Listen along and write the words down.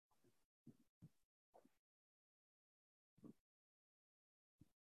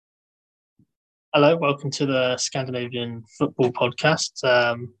Hello, welcome to the Scandinavian Football Podcast.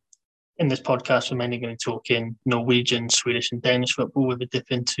 In this podcast, we're mainly going to talk in Norwegian, Swedish, and Danish football with a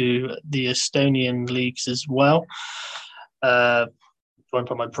dip into the Estonian leagues as well. Joined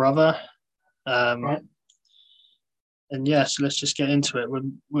by my brother. Right. And so let's just get into it.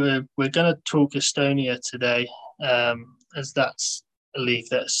 We're going to talk Estonia today, as that's a league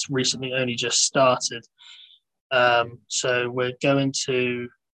that's recently only just started. So we're going to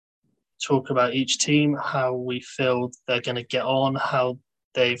talk about each team, how we feel they're going to get on, how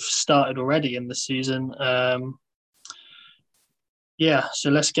they've started already in the season. So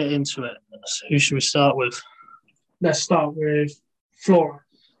let's get into it. So who should we start with? Let's start with Flora.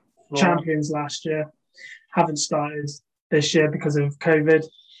 Champions last year. Haven't started this year because of COVID.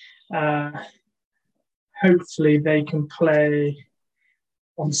 Hopefully they can play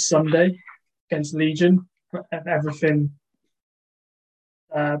on Sunday against Legion if everything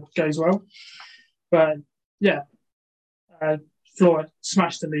goes well. But Flora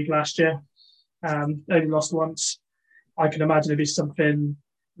smashed the league last year. Only lost once. I can imagine it'd be something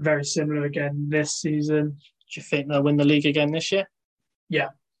very similar again this season. Do you think they'll win the league again this year?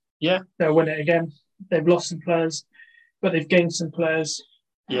 Yeah. Yeah? They'll win it again. They've lost some players, but they've gained some players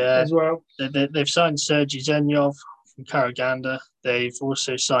as well. They've signed Sergei Zenyov from Karaganda. They've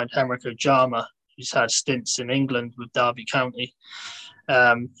also signed Henrik Ojama, who's had stints in England with Derby County.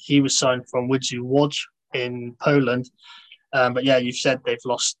 He was signed from Widzew Łódź in Poland. You've said they've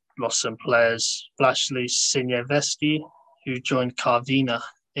lost some players. Vlasily Siniewski, who joined Karvina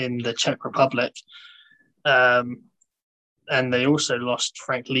in the Czech Republic. And they also lost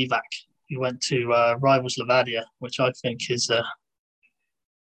Frank Levac, who went to rivals Levadia, which I think is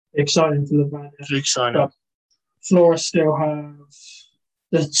exciting for Levadia. Big sign-up. Flora still have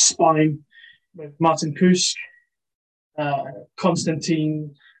the spine with Martin Kusk,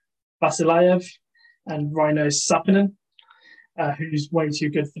 Konstantin Vasilev, and Rino Sapinen, who's way too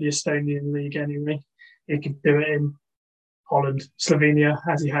good for the Estonian league anyway. He could do it in Holland, Slovenia,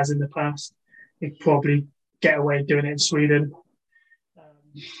 as he has in the past. He'd probably get away doing it in Sweden.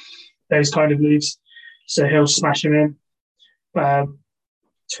 Those kind of leagues. So he'll smash him in.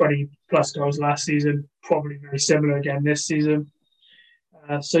 20 plus goals last season, probably very similar again this season.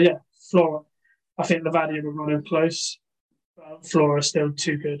 Flora. I think Levadia will run in close, but Flora is still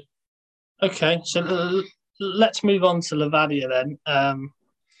too good. Okay, so let's move on to Levadia then.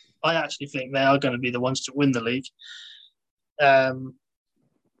 I actually think they are going to be the ones to win the league.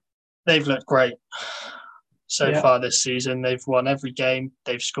 They've looked great so far this season. They've won every game.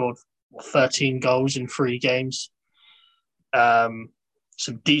 They've scored 13 goals in 3 games. Some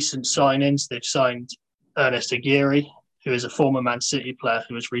decent signings. They've signed Ernest Aguirre, who is a former Man City player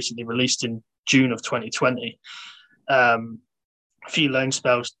who was recently released in June of 2020. A few loan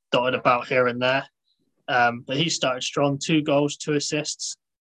spells dotted about here and there. But he started strong, 2 goals, 2 assists.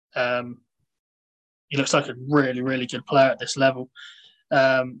 He looks like a really, really good player at this level.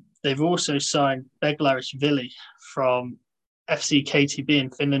 They've also signed Beglarishvili from FC KTB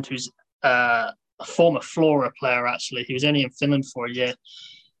in Finland, who's a former Flora player, actually. He was only in Finland for a year.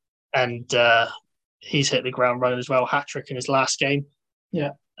 And he's hit the ground running as well. Hat-trick in his last game.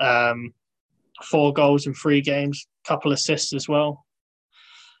 Yeah. 4 goals in 3 games, couple assists as well.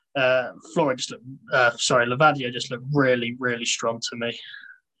 Levadia just looked really, really strong to me.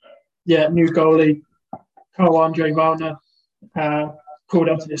 Yeah, new goalie, Karl-Andre Valner, called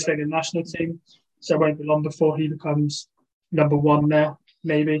up to the Estonian national team. So it won't be long before he becomes number 1 there,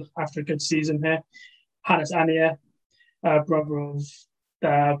 maybe, after a good season here. Hannes Anier, brother of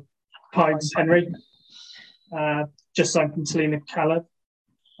Pides Henry, just signed from Selina Caleb.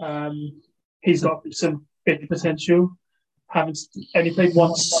 He's got some big potential. Haven't only played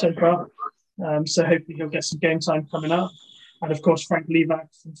once so far, so hopefully he'll get some game time coming up. And of course, Frank Levac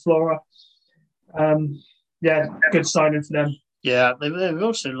from Flora. Good signing for them. Yeah, they've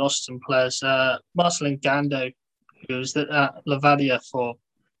also lost some players. Marcelin Gando, who was at Levadia for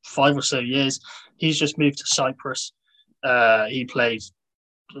 5 or so years, he's just moved to Cyprus. He played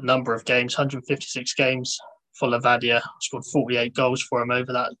a number of games, 156 games for Levadia, scored 48 goals for him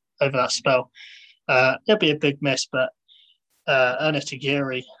over that spell. It'll be a big miss, but Ernest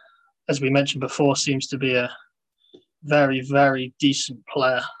Aguirre, as we mentioned before, seems to be a very, very decent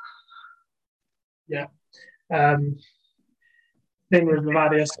player. Yeah. Thing with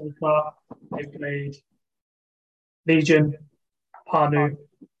Levadia so far, they've played Legion, Pärnu,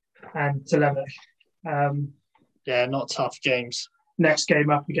 and Televic. Not tough games. Next game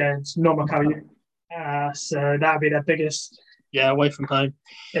up against Normakalju. So that'll be their biggest. Yeah, away from home.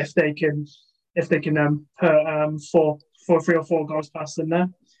 If they can put 3 or 4 goals past them there.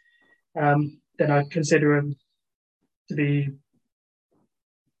 then I consider them to be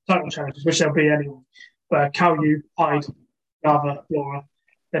title challenges, which they'll be anyway. But Calju, Hyde, Nava, Flora,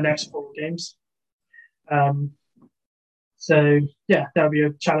 the next 4 games. So yeah, that'll be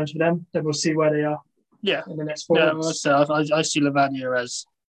a challenge for them. Then we'll see where they are. Yeah, in the next 4 weeks. I see Levadia as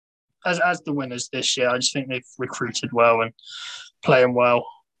the winners this year. I just think they've recruited well and playing well.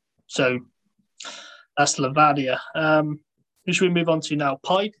 So that's Levadia. Who should we move on to now?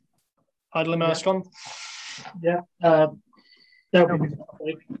 Hyde Limastrand? Yeah. They'll be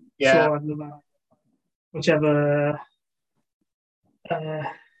yeah. Whichever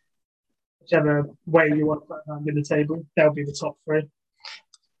way you want to put around in the table, they'll be the top 3.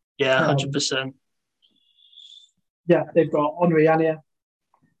 Yeah, 100%. Yeah, they've got Henri Ania,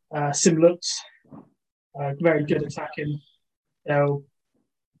 Simlutz, very good attacking. They'll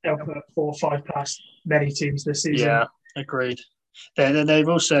put 4 or 5 past many teams this season. Yeah, agreed. They've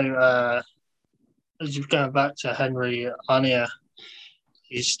also, as you're going back to Henri Ania,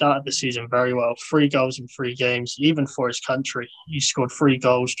 he started the season very well. 3 goals in 3 games, even for his country. He scored 3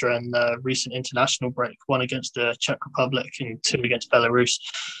 goals during the recent international break, 1 against the Czech Republic and 2 against Belarus.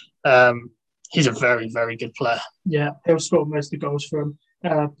 He's a very, very good player. Yeah, he'll score most of the goals for him.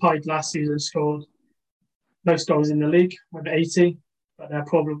 Hyde last season scored most goals in the league with 80, but their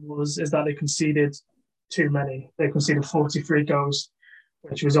problem is that they conceded too many. They conceded 43 goals,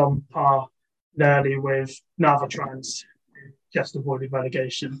 which was on par nearly with Navatrans, who just avoided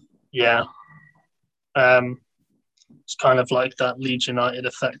relegation. Yeah. It's kind of like that Leeds United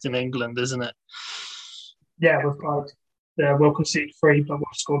effect in England, isn't it? Yeah, with Hyde. We'll concede 3, but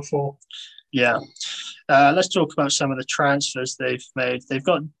we'll score 4. Yeah. Let's talk about some of the transfers they've made. They've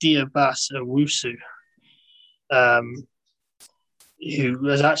got Diabas Owusu, who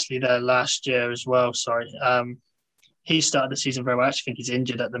was actually there last year as well. Sorry. He started the season very well. I actually think he's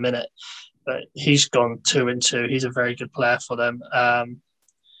injured at the minute, but he's gone 2-2. He's a very good player for them.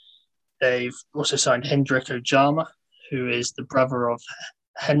 They've also signed Hendrik Ojama, who is the brother of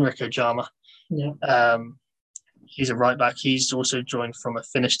Henrik Ojama. Yeah. He's a right back. He's also joined from a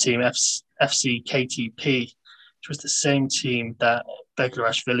Finnish team, FC KTP, which was the same team that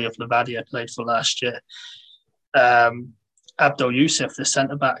Beglarashvili of Levadia played for last year. Abdul Yusuf, the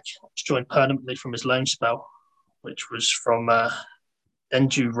centre-back, joined permanently from his loan spell, which was from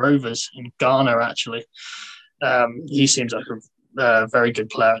Denju Rovers in Ghana, actually. He seems like a very good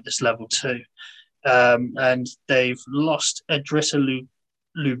player at this level too. And they've lost Edrissa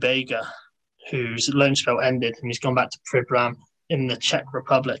Lubega, whose loan spell ended, and he's gone back to Pribram in the Czech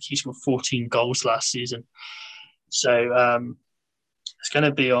Republic. He scored 14 goals last season. So it's going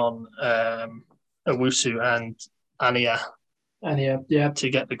to be on Owusu and Ania to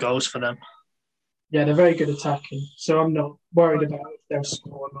get the goals for them. Yeah, they're very good attacking, so I'm not worried about if they'll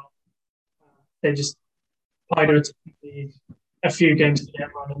score or not. They just either a few games to get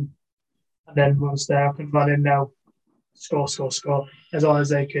running, and then once they're up and running, they'll score, as long as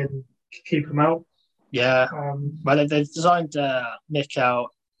they can keep them out. Yeah. Well, they've designed Mikhail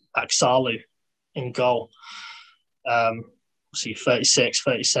Aksalu in goal. See, 36,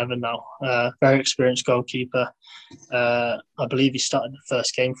 37 now. Very experienced goalkeeper. I believe he started the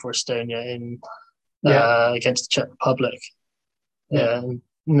first game for Estonia against the Czech Republic in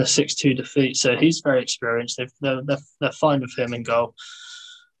the 6-2 defeat. So he's very experienced. They're fine with him in goal.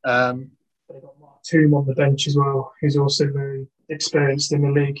 They've got Mark Toom on the bench as well, who's also very experienced in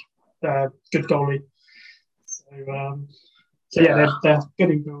the league. Good goalie. They're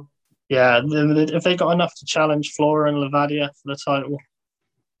good in goal. Yeah, have they got enough to challenge Flora and Levadia for the title?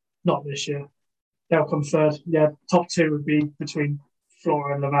 Not this year. They'll come third. Yeah, top 2 would be between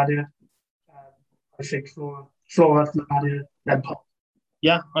Flora and Levadia. I think Flora, Levadia, then Pop.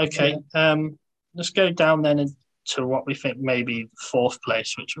 Yeah, okay. Let's go down then into what we think may be 4th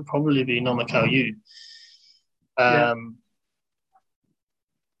place, which will probably be Noma Kalju.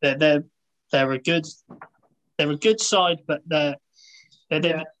 They're a good side, but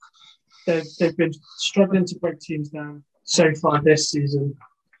they've been struggling to break teams down so far this season.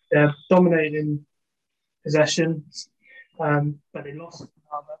 They're dominating possession, but they lost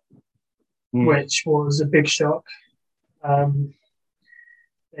which was a big shock.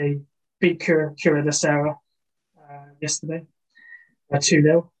 They beat Kura Desera yesterday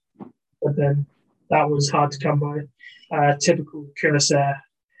 2-0, but then that was hard to come by. Typical Kura Desera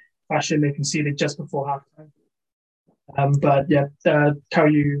fashion, they conceded just before halftime. But yeah,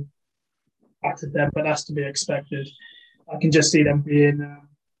 Kalju battered them, but that's to be expected. I can just see them being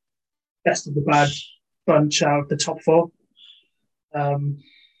best of the bad bunch out of the top 4.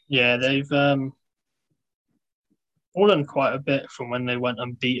 Yeah, they've fallen quite a bit from when they went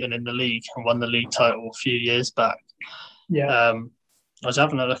unbeaten in the league and won the league title a few years back. Yeah. I was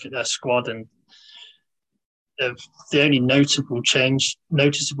having a look at their squad, and the only noticeable change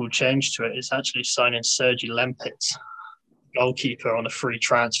to it is actually signing Sergi Lempit, goalkeeper, on a free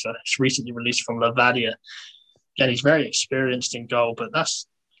transfer. He's recently released from Levadia. Again, he's very experienced in goal, but that's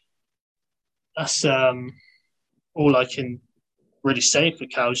all I can really say for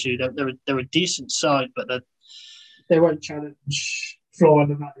Kalju. They're a decent side, but they won't challenge Flora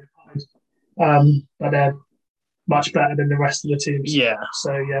and Levadia, but they're much better than the rest of the teams. Yeah.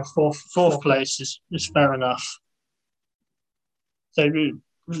 So yeah, fourth place is fair enough. So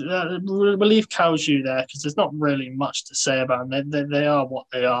we'll leave Kalju there because there's not really much to say about them. They are what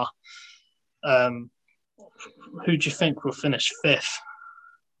they are. Who do you think will finish fifth?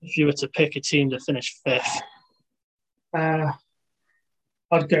 If you were to pick a team to finish fifth, I'd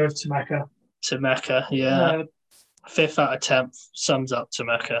go with Tammeka. Tammeka, yeah. Fifth out of 10th sums up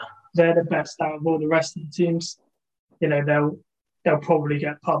Tammeka. They're the best out of all the rest of the teams. You know, they'll probably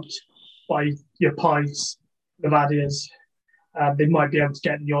get pumped by your Pies, Levadias. They might be able to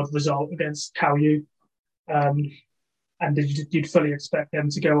get the odd result against Kalju. And you'd fully expect them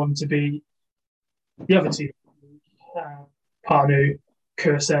to go on to be the other team. Pärnu,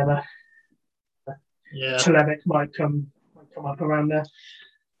 Kuressaare. Yeah. Chlevik might come up around there.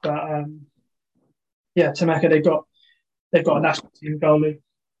 But Tammeka, they've got a national team goalie.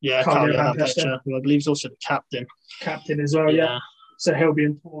 Yeah, Karl-Johan Petter, who I believe is also the captain. Captain as well, yeah. So he'll be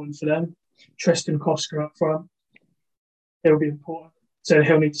important for them. Tristan Koska up front. He'll be important. So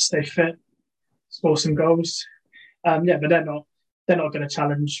he'll need to stay fit, score some goals. But they're not going to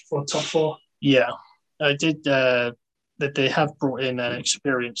challenge for top four. Yeah, I did. That they have brought in an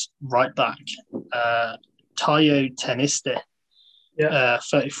experienced right back, Tayo Teniste,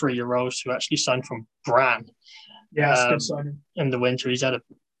 33-year-old who actually signed from Brann. Yeah, that's a good signing. In the winter, he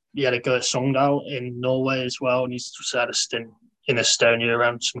had a go at Sogndal in Norway as well, and he's just had a stint in Estonia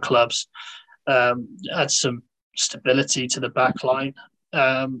around some clubs. Had some stability to the back line.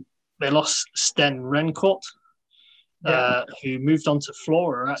 They lost Sten Rencourt, who moved on to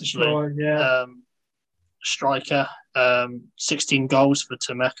Flora, actually. Flora, striker, 16 goals for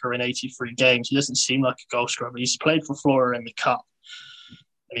Tammeka in 83 games. He doesn't seem like a goal scorer, but he's played for Flora in the Cup,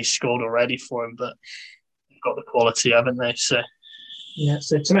 and he's scored already for him, but they've got the quality, haven't they? So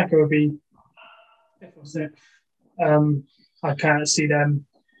Tammeka would be fifth or sixth. I can't see them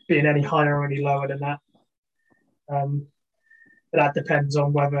being any higher or any lower than that. But that depends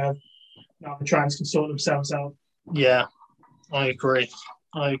on whether the Trans can sort themselves out. Yeah, I agree.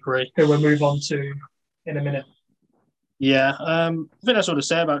 Who we'll move on to in a minute. Yeah, I think that's all to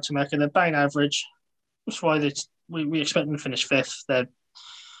say about Tammeka. They're bang average. That's why we expect them to finish fifth. They're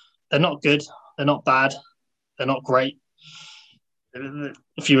not good. They're not bad. They're not great.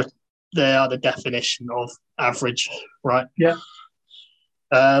 They are the definition of average, right? Yeah.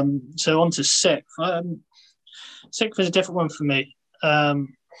 So on to sixth. Sixth is a different one for me.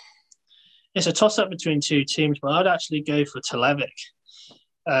 It's a toss-up between two teams, but I'd actually go for Chlevik.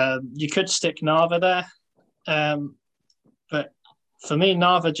 You could stick Narva there, but for me,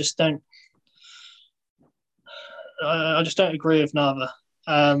 Narva just don't. I just don't agree with Narva.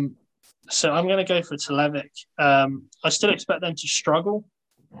 So I'm going to go for Chlevik. I still expect them to struggle,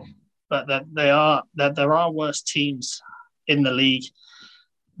 but there are worse teams in the league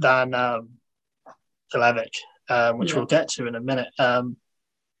than Chlevik, which we'll get to in a minute.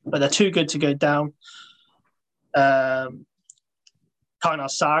 But they're too good to go down. Kainar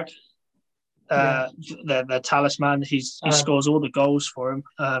Sag, their talisman, he scores all the goals for him.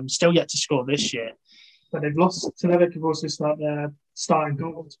 Still yet to score this year. But they've lost. Chlevik have also started their starting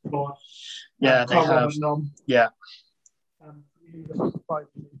goals for. Yeah, they have. Yeah.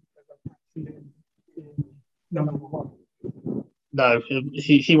 Number one. No,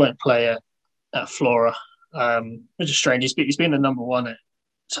 he won't play at Flora, which is strange. He's been the number one at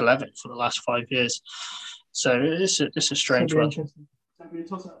Chlevik for the last 5 years. So it's a strange one.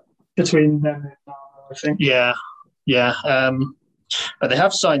 Between them and I think. Yeah. But they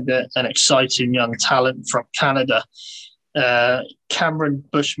have signed an exciting young talent from Canada, Cameron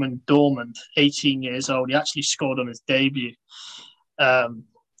Bushman Dormand, 18 years old. He actually scored on his debut.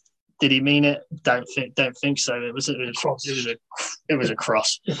 Did he mean it? Don't think so. It was a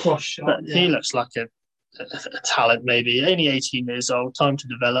cross. A cross shot. But he looks like a talent. Maybe only 18 years old. Time to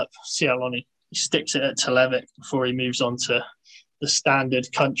develop. See how long he sticks it at Chlevik before he moves on to the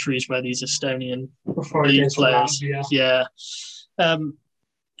standard countries where these Estonian league players. Yeah.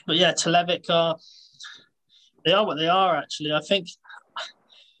 But yeah, Chlevik are what they are. Actually, I think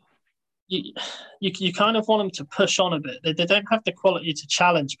you kind of want them to push on a bit. They don't have the quality to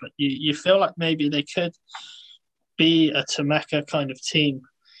challenge, but you feel like maybe they could be a Temeka kind of team.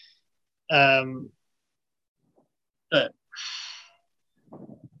 But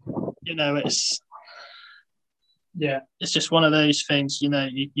it's just one of those things.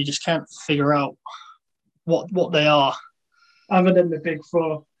 You just can't figure out what they are. Other than the Big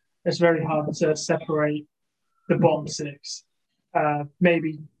Four, it's very hard to separate the bottom six.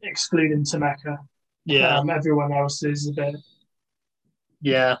 Maybe excluding Temeka. Yeah. Everyone else is a bit.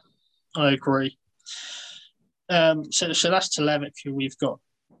 Yeah, I agree. So that's Televic, who we've got,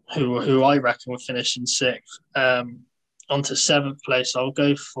 who I reckon will finish in sixth. On to seventh place, I'll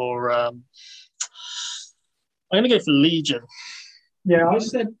go for. I'm going to go for Legion. Yeah, I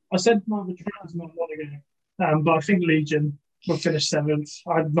said Marvel Trans not long ago, but I think Legion will finish seventh.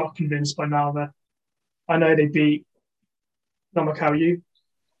 I'm not convinced by Narva. I know they beat Nomakau.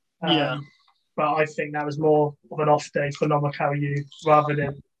 But I think that was more of an off day for Nomakau rather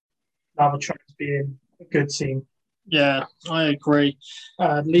than Narva Trans being a good team. Yeah, I agree.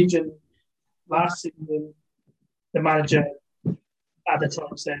 Legion last season, the manager at the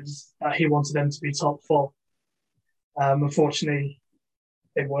time says that he wanted them to be top four. Unfortunately,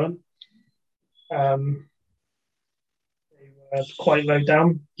 they weren't. They were quite low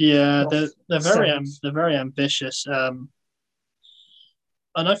down. Yeah, they're very ambitious.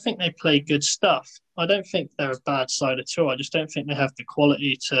 And I think they play good stuff. I don't think they're a bad side at all. I just don't think they have the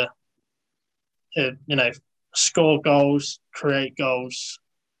quality to score goals, create goals,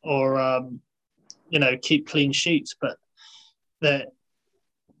 or keep clean sheets. But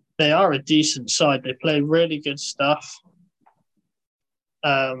they are a decent side. They play really good stuff.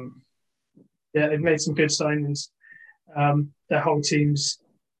 They've made some good signings. Their whole teams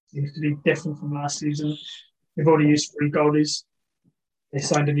seems to be different from last season. They've already used 3 goalies. They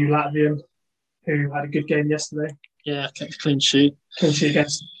signed a new Latvian who had a good game yesterday. Yeah, clean sheet. Clean sheet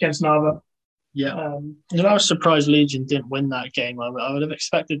against Narva. Yeah. I was surprised Legion didn't win that game. I would have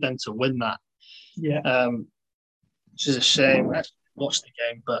expected them to win that. Yeah. Which is a shame. I watched the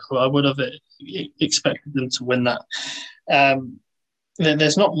game, but I would have expected them to win that.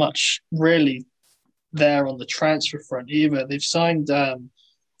 There's not much really there on the transfer front either. They've signed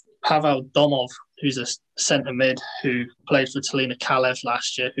Pavel Domov, who's a centre mid who played for Talina Kalev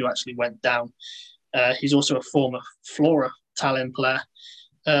last year, who actually went down. He's also a former Flora Tallinn player.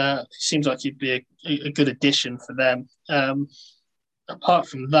 Seems like he'd be a good addition for them. Apart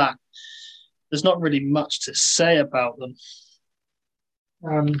from that, there's not really much to say about them.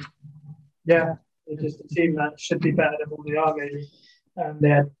 They're just a team that should be better than what they are, maybe. They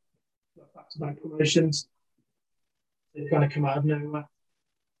had back-to-back promotions. They've kind of come out of nowhere.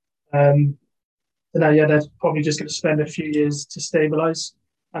 They're probably just going to spend a few years to stabilise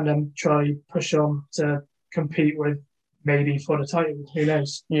and then try push on to compete with maybe for the title. Who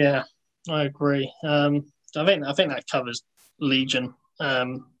knows? Yeah, I agree. I think that covers Legion.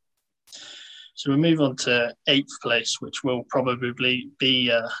 So we move on to 8th place, which will probably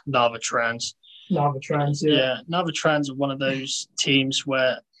be Narva Trans. Narva Trans, yeah. Yeah, Narva Trans are one of those teams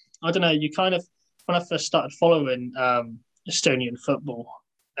where, I don't know, you kind of, when I first started following Estonian football,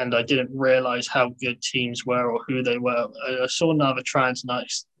 and I didn't realise how good teams were or who they were. I saw Narva Trans and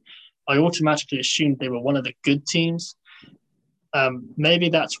I automatically assumed they were one of the good teams. Maybe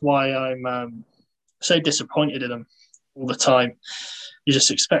that's why I'm so disappointed in them all the time. You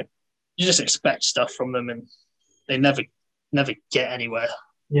just expect stuff from them, and they never get anywhere.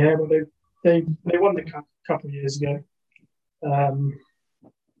 Yeah, well, they won the cup a couple of years ago.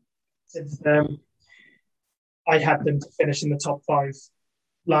 Since then, I had them to finish in the top 5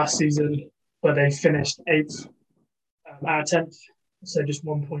 last season, but they finished 8th out of 10th, so just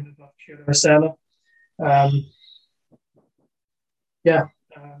 1 point above Kyrgyzstan.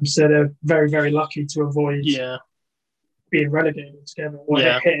 So they're very, very lucky to avoid being relegated altogether, or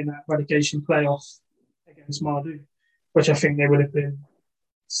hitting that relegation playoff against Mardu, which I think they would have been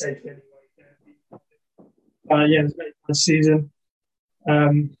safe anyway. It was a very good season.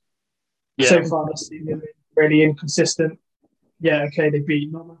 So far this season, really inconsistent. Yeah, okay, they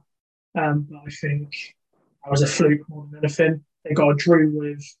beat Noma, but I think that was a fluke more than anything. They got a drew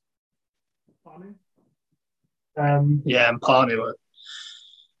with Parnu. And Parnu,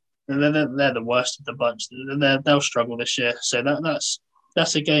 they're the worst of the bunch. They'll struggle this year. So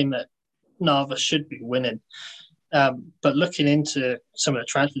that's a game that Narva should be winning. But looking into some of the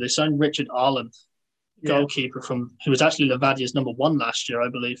transfers, they signed Richard Arland, goalkeeper who was actually Levadia's number 1 last year, I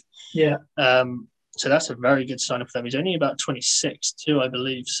believe. Yeah. So that's a very good sign for them. He's only about 26 too, I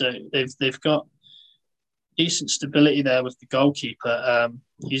believe. So they've got decent stability there with the goalkeeper.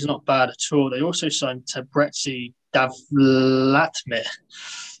 He's not bad at all. They also signed Tabretsi Davlatmir,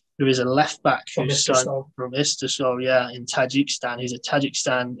 who is a left back who's signed from Istasol, in Tajikistan. He's a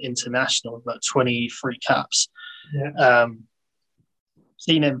Tajikistan international, about 23 caps. Yeah.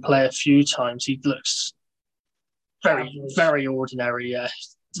 Seen him play a few times. He looks very ordinary.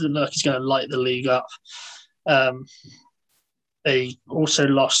 Doesn't look like he's going to light the league up. They also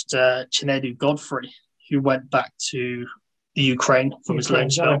lost Chinedu Godfrey, who went back to the Ukraine from his loan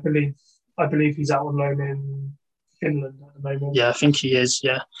spell. I believe he's out on loan in Finland at the moment. Yeah, I think he is.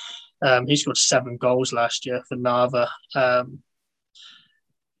 Yeah, he scored 7 goals last year for Narva.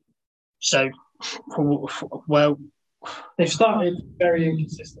 They've started very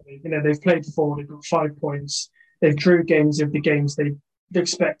inconsistently. They've played 4, they've got 5 points. They've drew games of the games they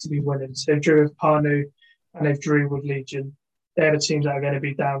expect to be winning. So they've drew with Parnu and they've drew with Legion. They're the teams that are going to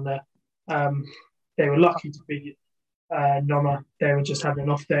be down there. They were lucky to beat Noma. They were just having an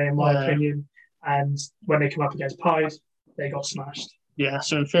off day, in my opinion. And when they come up against Pies, they got smashed. Yeah,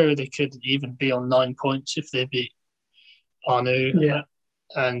 so in theory, they could even be on 9 points if they beat Parnu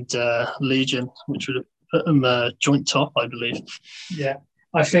and Legion, which would put them joint top, I believe. Yeah,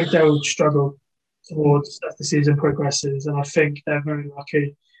 I think they'll struggle towards as the season progresses, and I think they're very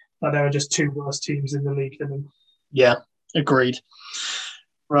lucky that there are just 2 worse teams in the league than them. Yeah, agreed.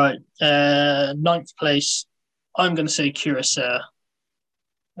 Right, 9th place. I'm going to say Curacao.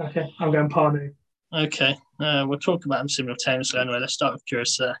 Okay, I'm going Parnu. Okay, we'll talk about them simultaneously anyway. Let's start with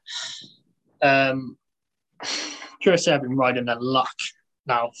Curacao. Curacao have been riding their luck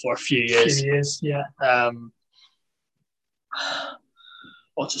now for a few years. Yeah.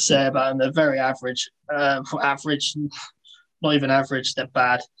 What to say about them? They're very average. Average, not even average. They're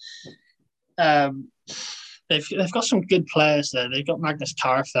bad. They've got some good players there. They've got Magnus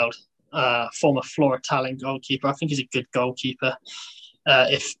Karafeld, former Flora Tallinn goalkeeper. I think he's a good goalkeeper.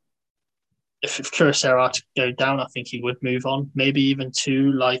 If Curacao are to go down, I think he would move on. Maybe even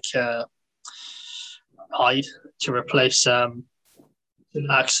to Hyde to replace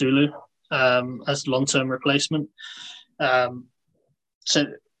Aksulu as long-term replacement. So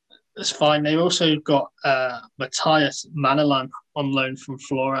it's fine. They also got Matthias Manalan on loan from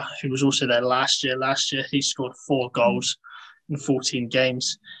Flora, who was also there last year. Last year, he scored 4 goals in 14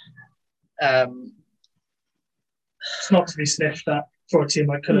 games. It's not to be sniffed at for a team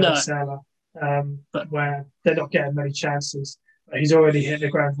like Kulala but where they're not getting many chances. But he's already hit the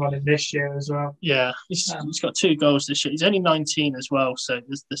ground running this year as well. Yeah, he's got 2 goals this year. He's only 19 as well, so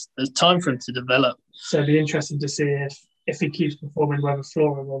there's time for him to develop. So it'd be interesting to see if he keeps performing, whether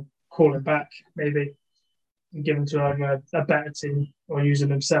Flora will call him back, maybe, and give him to either a better team or use him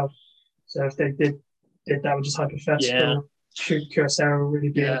himself. So if they did that, which is hypothetical, Curacao will really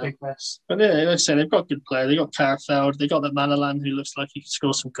be a big mess. But yeah, like I say, they've got good players. They've got Karafeld. They've got that Manalan who looks like he can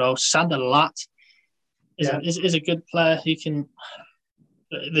score some goals. Sander Lat is a good player. He can.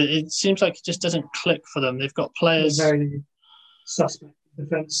 It seems like it just doesn't click for them. They've got players. They're very suspect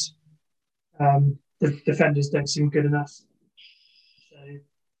defence. The defenders don't seem good enough. So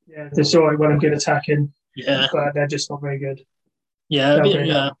they're sort of when I'm good attacking. Yeah, but they're just not very good. Yeah,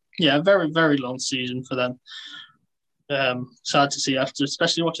 very, very long season for them. Sad to see after,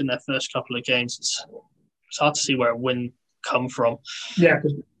 especially watching their first couple of games. It's hard to see where a win come from. Yeah,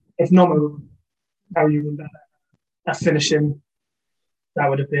 because if not, how you win that finishing, that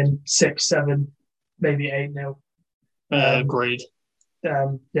would have been 6-7, maybe 8-0. Agreed.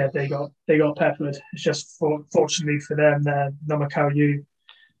 They got peppered. It's just fortunately for them, Nomakau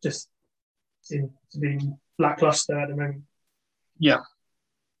just seem to be lackluster at the moment. Yeah.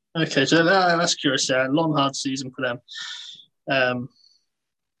 Okay, so that's Curacao. Long, hard season for them.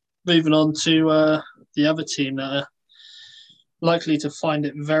 Moving on to the other team that are likely to find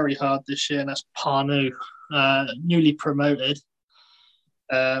it very hard this year, and that's Parnu, newly promoted.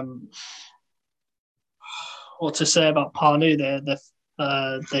 What to say about Parnu?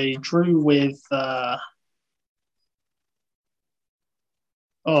 They drew with Narva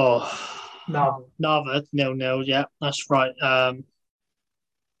 0-0. Yeah, that's right.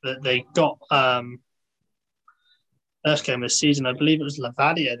 They got first game of the season. I believe it was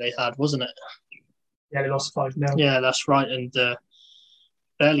Levadia they had, wasn't it? Yeah, they lost 5-0. Yeah, that's right, and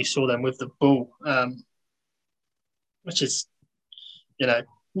barely saw them with the ball, which is,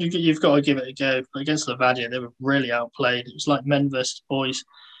 you've got to give it a go. But against Levadia, they were really outplayed. It was like men versus boys.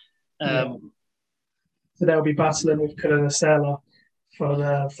 So they'll be battling with Kulala for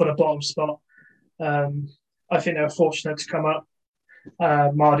the bottom spot. I think they were fortunate to come up.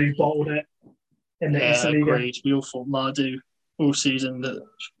 Mardu bottled it in the Interliga. Agreed. We all thought Mardu all season that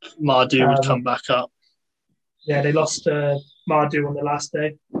Mardu would come back up. Yeah, they lost Mardu on the last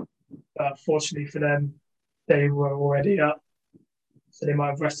day, but fortunately for them, they were already up, so they might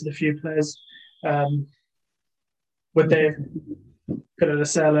have rested a few players. Would they have put a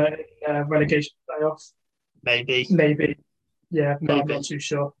Lascelles in relegation playoff? Maybe. Yeah, but I'm not too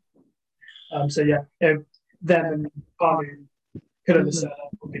sure. So yeah, them and Parmu could have Lascelles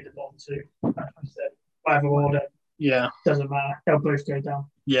would be the bottom two. Like I said, either order. Yeah, doesn't matter. They'll both go down.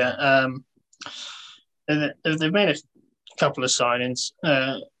 Yeah, they've made a couple of signings.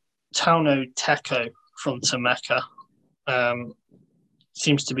 Tauno Teko from Temeka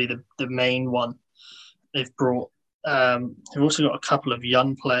seems to be the main one they've brought. They've also got a couple of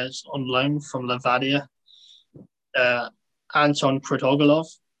young players on loan from Levadia. Anton Krodogolov,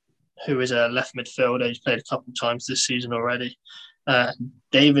 who is a left midfielder. He's played a couple of times this season already.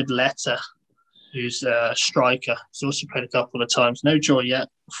 David Letter, who's a striker. He's also played a couple of times. No joy yet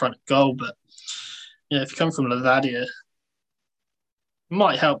front of goal, but yeah, if you come from Levadia, it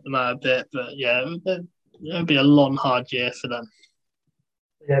might help them out a bit, but yeah, it'll be a long, hard year for them.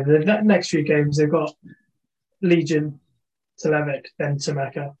 Yeah, the next few games, they've got Legion, Televic, then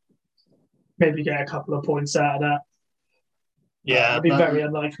Temeka. Maybe get a couple of points out of that. Yeah. It'd be very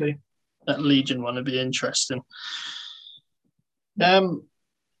unlikely. That Legion one would be interesting.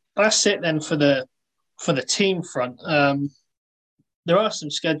 That's it then for the team front. There are some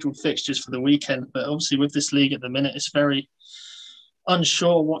scheduled fixtures for the weekend, but obviously with this league at the minute, it's very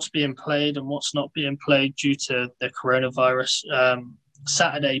unsure what's being played and what's not being played due to the coronavirus.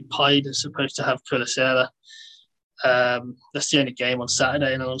 Saturday, Pied is supposed to have Kulisela. That's the only game on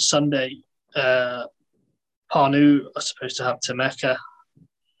Saturday. And on Sunday, Parnu are supposed to have Temeka.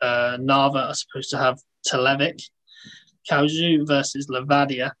 Narva are supposed to have Televic. Kaohsiung versus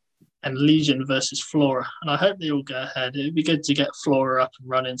Levadia. And Legion versus Flora. And I hope they all go ahead. It would be good to get Flora up and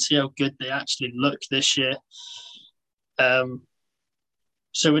running, see how good they actually look this year. So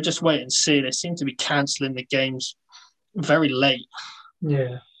we'll just wait and see. They seem to be cancelling the games very late.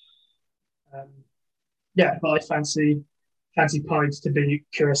 Yeah. But I fancy Pines to beat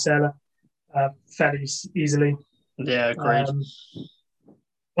Kulisela fairly easily. Yeah, agreed.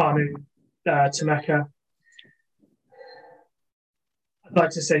 Parnu, Temeka. I'd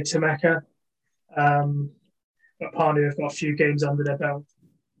like to say Temeka, but Parnu have got a few games under their belt.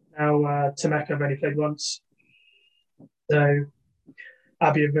 Now, Temeka have only played once. So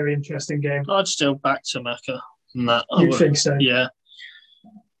that'd be a very interesting game. I'd still back Temeka. You think so? Yeah.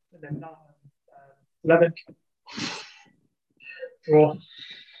 And then Levick, draw.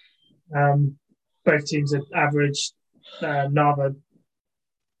 Both teams are average. Narva,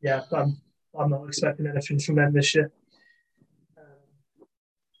 I'm not expecting anything from them this year.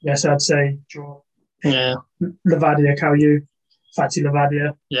 Yes, I'd say draw. Yeah. Levadia, Kaohsiung, Fatty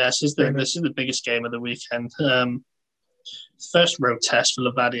Levadia. Yeah, this is the biggest game of the weekend. First road test for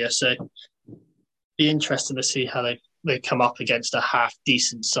Levadia, so be interesting to see how they come up against a half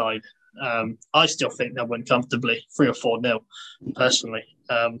decent side. I still think they'll win comfortably, 3 or 4-0, personally.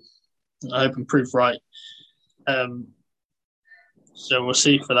 I hope and prove right. So we'll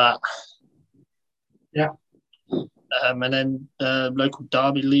see for that. Yeah. And then local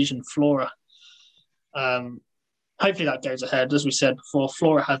derby, Legion Flora. Hopefully that goes ahead. As we said before,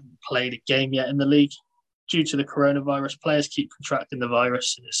 Flora hasn't played a game yet in the league due to the coronavirus. Players keep contracting the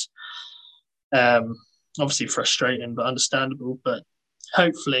virus. It's obviously frustrating, but understandable. But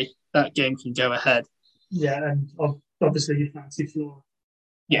hopefully that game can go ahead. Yeah, and obviously you fancy Flora.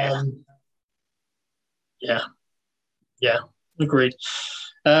 Yeah. Yeah, agreed.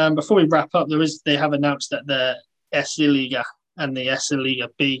 Before we wrap up, they have announced that the SE Liga and the SE Liga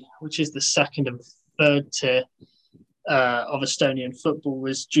B, which is the second and third tier of Estonian football,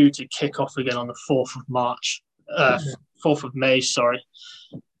 is due to kick off again on the 4th of March. 4th of May, sorry.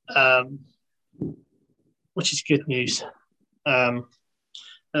 Which is good news.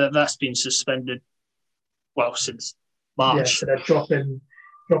 That's been suspended, since March. Yeah, so they're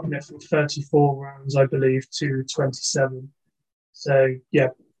dropping it from 34 rounds, I believe, to 27. So, yeah.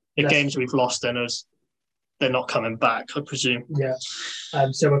 The games we've lost then they're not coming back, I presume. Yeah.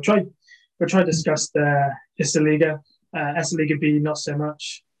 So we'll try to discuss the SE Liga. SE Liga B, not so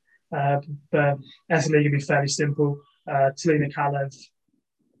much. But SE Liga B fairly simple. Talina Kalev,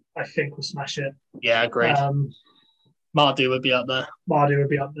 I think, will smash it. Yeah, agreed. Mardu would be up there.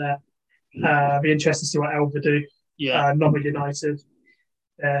 Be interested to see what Elva do. Yeah. Noma United.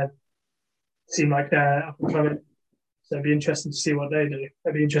 Seem like they're up and coming. So it'd be interesting to see what they do.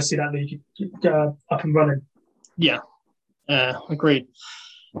 It'd be interesting to see that league go up and running. Yeah, agreed.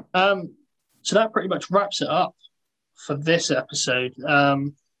 So that pretty much wraps it up for this episode.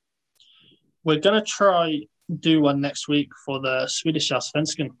 We're going to try do one next week for the Swedish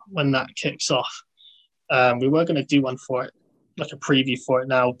Allsvenskan when that kicks off. We were going to do one for it, like a preview for it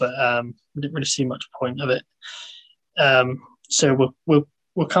now, but we didn't really see much point of it. So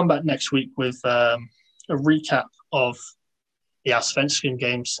we'll come back next week with a recap of the Allsvenskan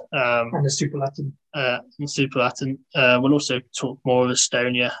games and the Superlatin. We'll also talk more of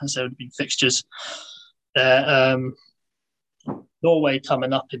Estonia, as there would be fixtures there. Norway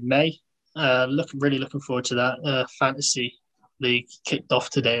coming up in May. Really looking forward to that. Fantasy League kicked off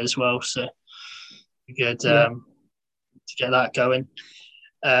today as well, so good to get that going.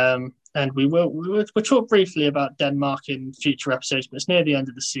 And we'll talk briefly about Denmark in future episodes, but it's near the end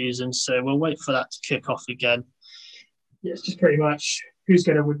of the season, so we'll wait for that to kick off again. Yeah, it's just pretty much who's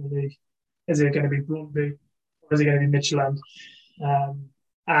going to win the league. Is it going to be Brøndby or is it going to be Midtjylland?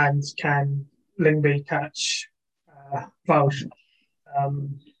 And can Lyngby catch Vouch?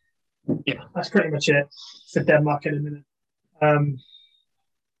 That's pretty much it for Denmark in a minute.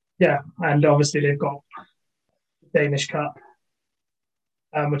 And obviously they've got the Danish Cup,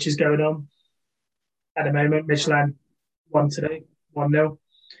 which is going on at the moment. Midtjylland won today, 1-0.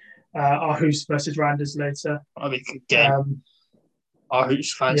 Aarhus versus Randers later. That'll be a good game. Aarhus,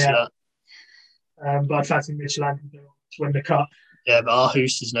 fancy that. But I fancy Midtjylland to win the cup. Yeah, but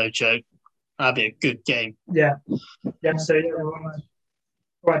Aarhus is no joke. That'll be a good game. Yeah. So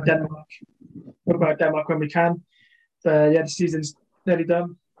we're at Denmark. We'll go at Denmark when we can. But the season's nearly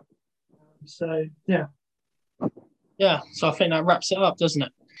done. So yeah. Yeah, so I think that wraps it up, doesn't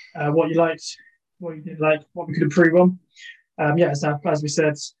it? What you liked, what you didn't like, what we could improve on. As we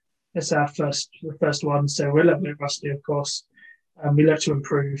said, it's our first one, so we're a little bit rusty, of course. We look to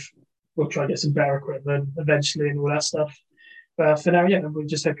improve. We'll try to get some better equipment eventually and all that stuff. But for now, we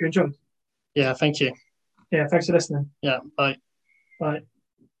just hope you enjoyed. Yeah, thank you. Yeah, thanks for listening. Yeah, bye. Bye.